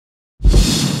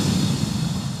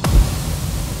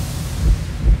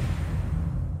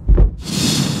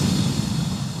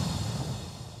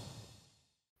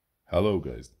Hello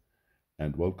guys,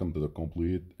 and welcome to the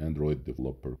complete Android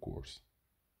developer course.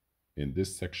 In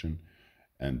this section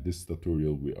and this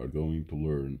tutorial, we are going to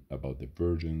learn about the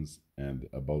versions and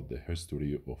about the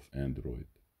history of Android.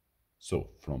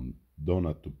 So from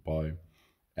Donut to Pi,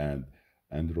 and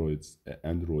Android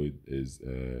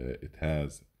it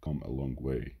has come a long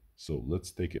way. So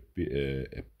let's take a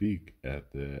peek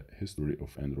at the history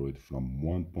of Android from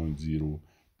 1.0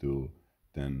 to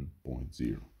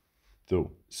 10.0.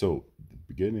 So the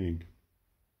beginning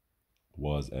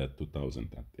was at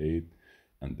 2008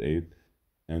 and 8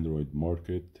 Android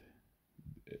market.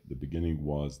 The beginning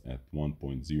was at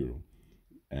 1.0,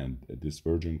 and this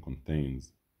version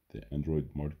contains the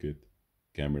Android market,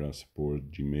 camera support,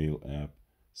 Gmail app,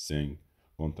 sync,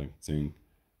 contact sync,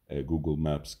 Google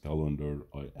Maps, calendar,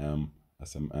 IM,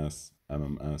 SMS,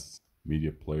 MMS,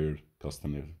 media player,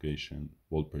 custom notification,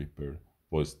 wallpaper,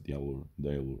 voice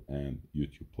dialer, and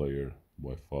YouTube player,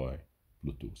 Wi-Fi,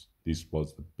 Bluetooth. This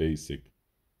was the basic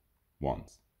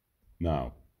ones.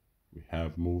 Now we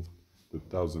have moved to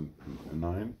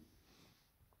 2009.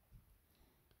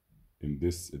 In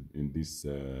this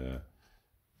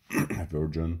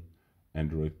version,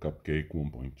 Android Cupcake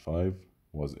 1.5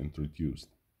 was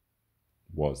introduced.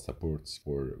 Was supports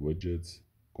for widgets,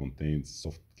 contains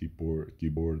soft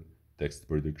keyboard, text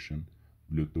prediction,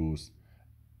 Bluetooth,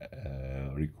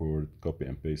 record, copy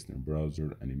and paste in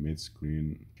browser, animate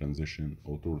screen transition,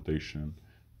 auto rotation.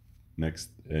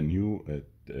 Next, a new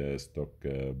stock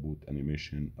boot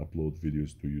animation, upload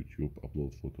videos to YouTube,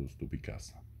 upload photos to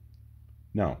Picasa.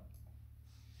 Now,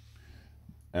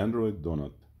 Android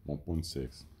Donut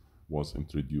 1.6 was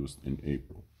introduced in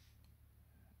April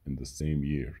in the same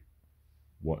year.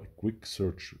 What quick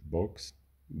search box,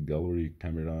 gallery,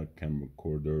 camera,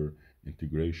 camcorder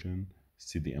integration,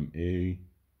 CDMA,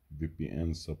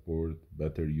 VPN support,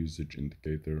 better usage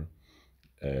indicator,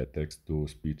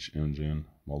 text-to-speech engine,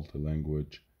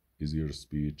 multi-language, easier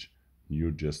speech,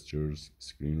 new gestures,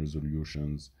 screen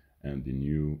resolutions, and the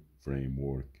new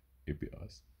framework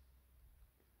APIs.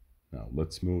 Now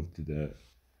let's move to the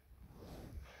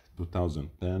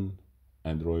 2010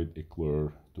 Android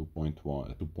Eclair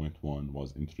 2.1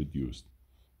 was introduced.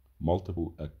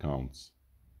 Multiple accounts,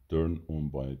 turn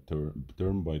by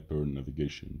turn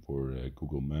navigation for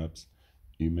Google Maps,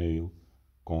 email,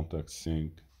 contact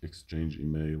sync, exchange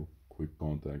email, quick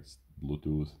contacts,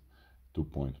 Bluetooth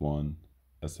 2.1,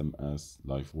 SMS,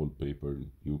 live wallpaper,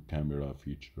 new camera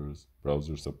features,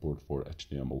 browser support for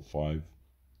HTML5,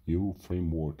 new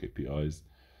framework APIs,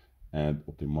 and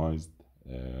optimized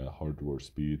hardware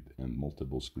speed and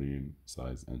multiple screen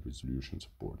size and resolution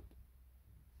support.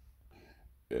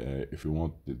 If you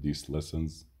want these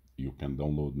lessons, you can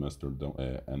download Master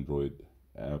Android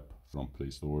app from Play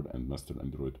Store and Master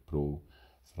Android Pro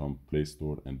from Play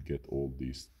Store and get all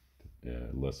these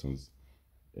lessons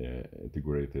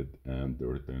integrated and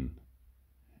written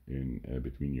in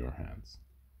between your hands.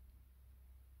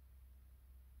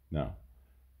 Now,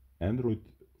 Android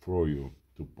Froyo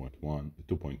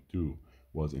 2.2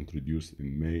 was introduced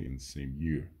in May in the same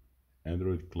year.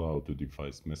 Android Cloud to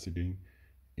device messaging,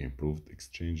 improved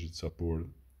exchange support,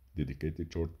 dedicated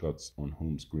shortcuts on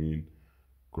home screen,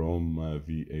 Chrome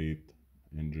V8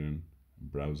 engine,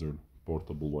 browser,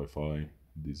 portable Wi-Fi,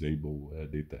 disable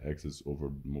data access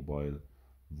over mobile,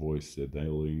 voice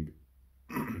dialing,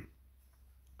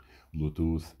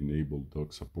 Bluetooth, enable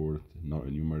dock support,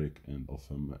 numeric and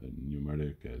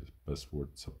alphanumeric password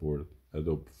support,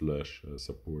 Adobe Flash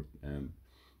support, and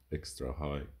extra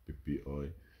high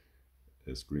PPI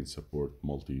screen support,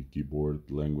 multi-keyboard,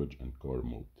 language and car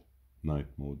mode, night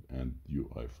mode, and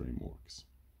UI frameworks.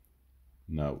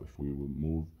 Now, if we will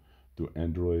move to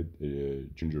Android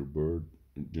Gingerbread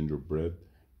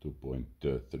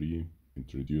 2.3,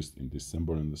 introduced in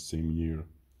December in the same year.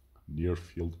 Near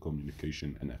field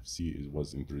communication NFC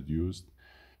was introduced,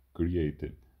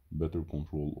 created better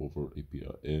control over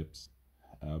API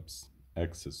apps,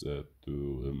 access to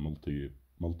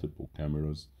multiple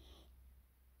cameras,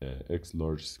 X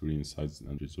large screen sizes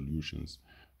and resolutions,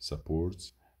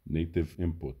 supports native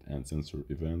input and sensor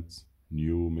events,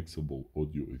 new mixable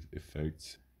audio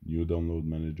effects, new download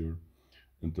manager,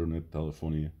 internet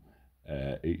telephony,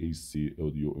 AAC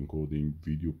audio encoding,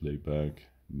 video playback,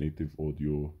 native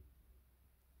audio,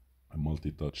 a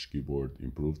multi-touch keyboard,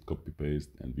 improved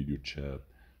copy-paste and video chat,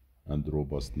 and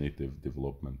robust native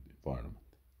development environment.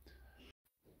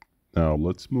 Now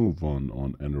let's move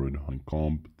on Android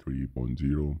Honeycomb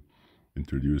 3.0,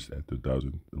 introduced at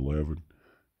 2011,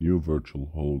 new virtual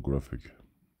holographic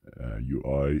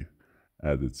UI,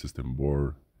 added system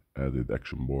bar, added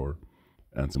action bar,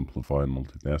 and simplified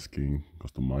multitasking,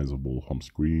 customizable home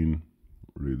screen,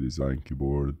 redesign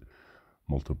keyboard,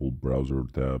 multiple browser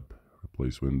tab,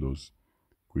 replace windows,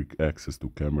 quick access to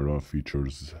camera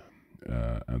features,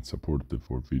 and supported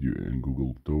for video in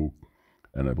Google Talk,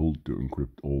 and able to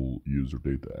encrypt all user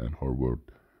data and hardware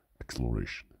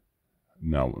acceleration.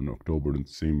 Now, in October in the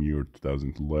same year,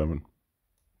 2011,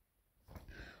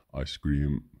 Ice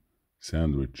Cream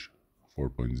Sandwich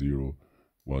 4.0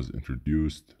 was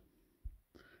introduced,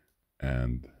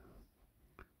 and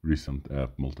recent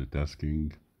app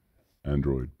multitasking,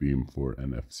 Android Beam for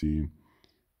NFC,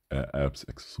 apps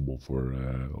accessible for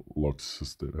lock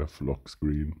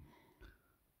screen,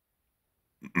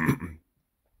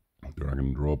 drag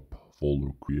and drop,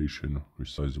 folder creation,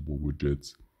 resizable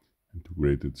widgets,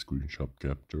 integrated screenshot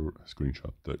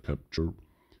capture,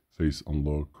 face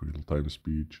unlock, real-time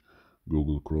speech,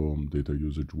 Google Chrome, data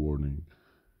usage warning,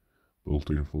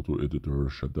 built-in photo editor,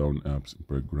 shutdown apps in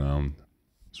background,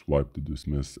 swipe to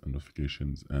dismiss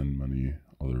notifications, and many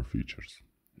other features.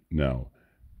 Now,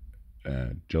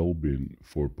 Jelbin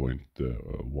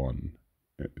 4.1,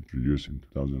 introduced in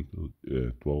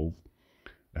 2012,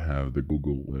 have the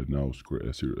Google Now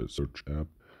search app,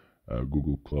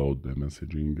 Google Cloud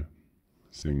messaging,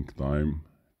 sync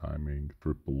timing,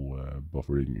 triple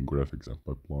buffering in graphics and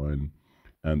pipeline,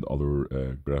 and other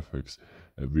graphics,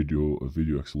 video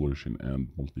acceleration,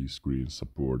 and multi-screen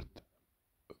support.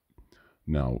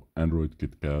 Now, Android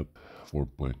KitKat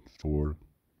 4.4,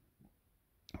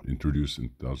 introduced in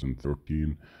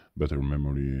 2013, better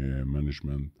memory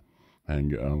management,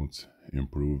 Hangouts,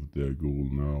 improved Google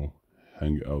Now,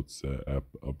 Hangouts app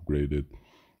upgraded,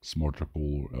 smarter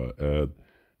call ad,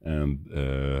 and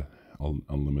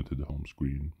unlimited home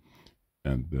screen,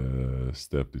 and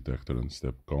step detector and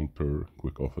step counter,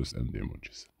 quick office, and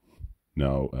emojis.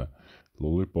 Now,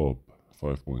 Lollipop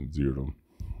 5.0,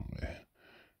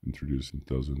 introduced in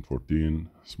 2014,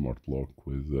 smart lock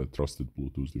with trusted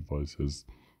Bluetooth devices,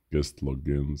 guest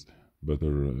logins,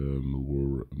 better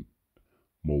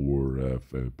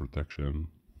malware protection,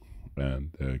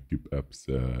 and keep apps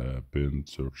pinned,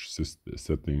 search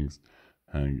settings,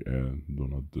 hang and do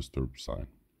not disturb sign.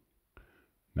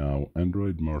 Now,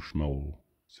 Android Marshmallow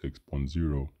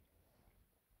 6.0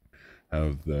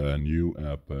 have the new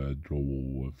app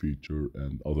draw feature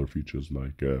and other features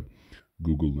like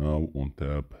Google Now on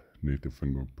tap, native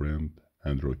fingerprint,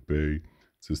 Android Pay,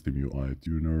 System UI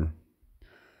tuner,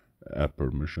 app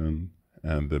permission,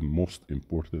 and the most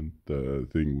important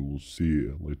thing we will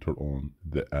see later on,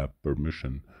 the app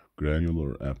permission,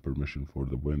 granular app permission for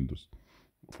the Windows,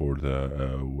 for the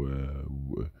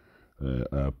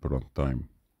app runtime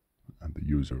and the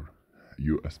user,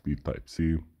 USB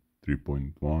Type-C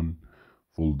 3.1,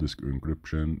 full disk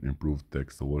encryption, improved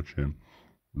text selection,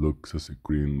 lock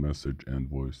screen message and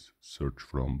voice search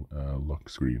from lock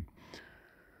screen.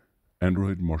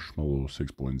 Android Marshmallow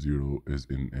 6.0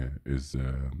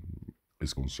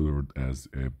 is considered as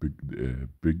a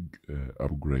big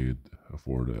upgrade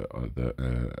for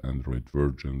the Android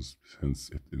versions, since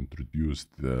it introduced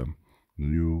the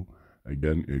new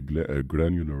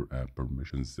granular app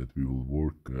permissions that we will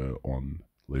work on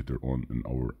later on in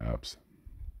our apps.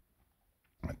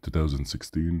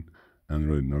 2016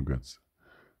 Android Nuggets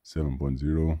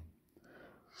 7.0,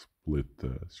 split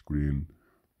screen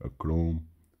Chrome,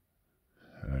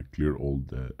 clear all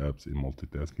the apps in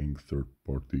multitasking,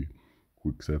 third-party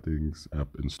quick settings,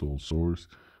 app install source,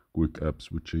 quick app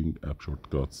switching, app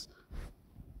shortcuts,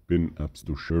 pin apps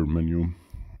to share menu,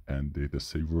 and data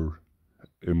saver,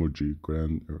 emoji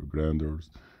granders,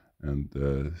 and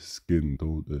skin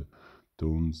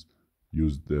tones.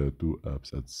 Use the two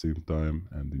apps at the same time,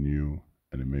 and the new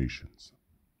animations.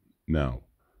 Now,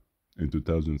 in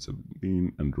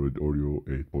 2017, Android Oreo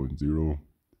 8.0,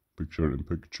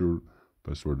 picture-in-picture,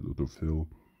 password autofill,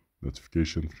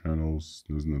 notification channels,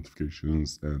 news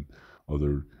notifications, and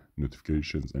other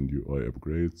notifications and UI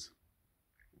upgrades.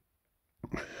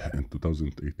 In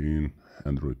 2018,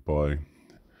 Android Pie,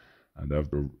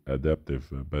 adaptive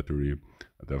battery,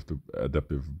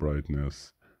 adaptive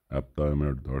brightness, app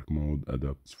timer, dark mode,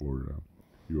 adapts for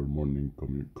your morning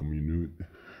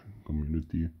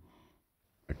community,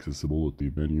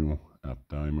 accessibility menu, app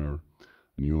timer,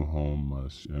 new home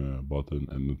button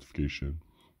and notification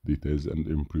details, and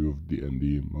improved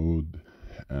DND mode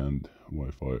and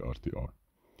Wi-Fi RTR.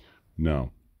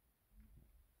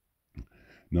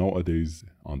 Nowadays,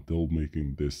 until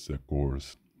making this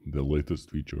course, the latest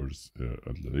features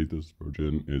and the latest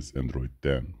version is Android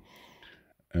 10.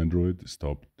 Android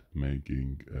stopped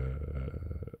making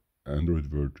Android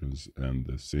versions and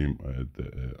the same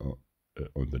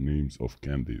on the names of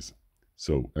candies.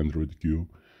 So Android Q,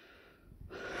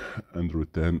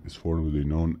 Android 10 is formerly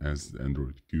known as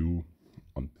Android Q,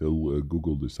 until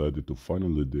Google decided to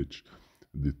finally ditch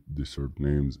the search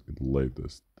names in the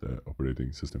latest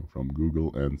operating system from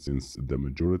Google. And since the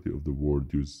majority of the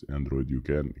world use Android, you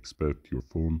can expect your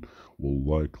phone will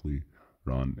likely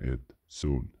run it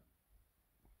soon.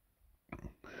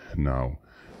 Now,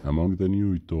 among the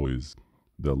new toys,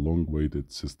 the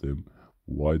long-awaited system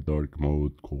wide dark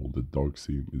mode called the dark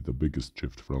theme is the biggest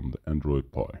shift from the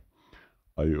Android Pie.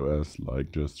 iOS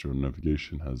like gesture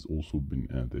navigation has also been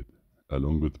added,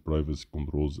 along with privacy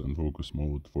controls and focus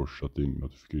mode for shutting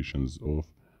notifications off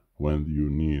when you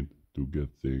need to get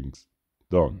things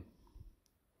done.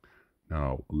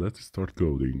 Now let's start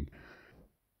coding.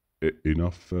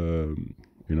 Enough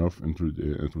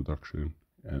introduction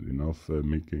and enough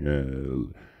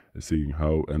making seeing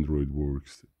how Android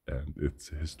works and its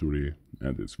history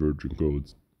and its version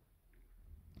codes.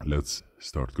 Let's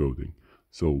start coding.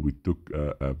 So we took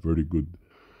a very good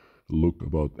look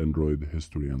about Android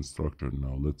history and structure.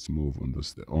 Now let's move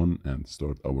on and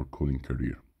start our coding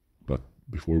career. But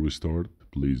before we start,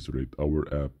 please rate our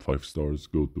app 5 stars.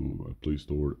 Go to Play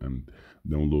Store and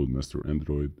download Master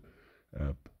Android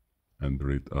app and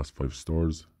rate us 5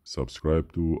 stars.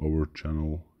 Subscribe to our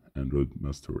channel Android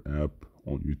Master app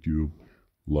on YouTube.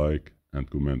 Like and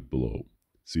comment below.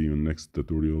 See you in next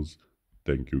tutorials.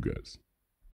 Thank you guys.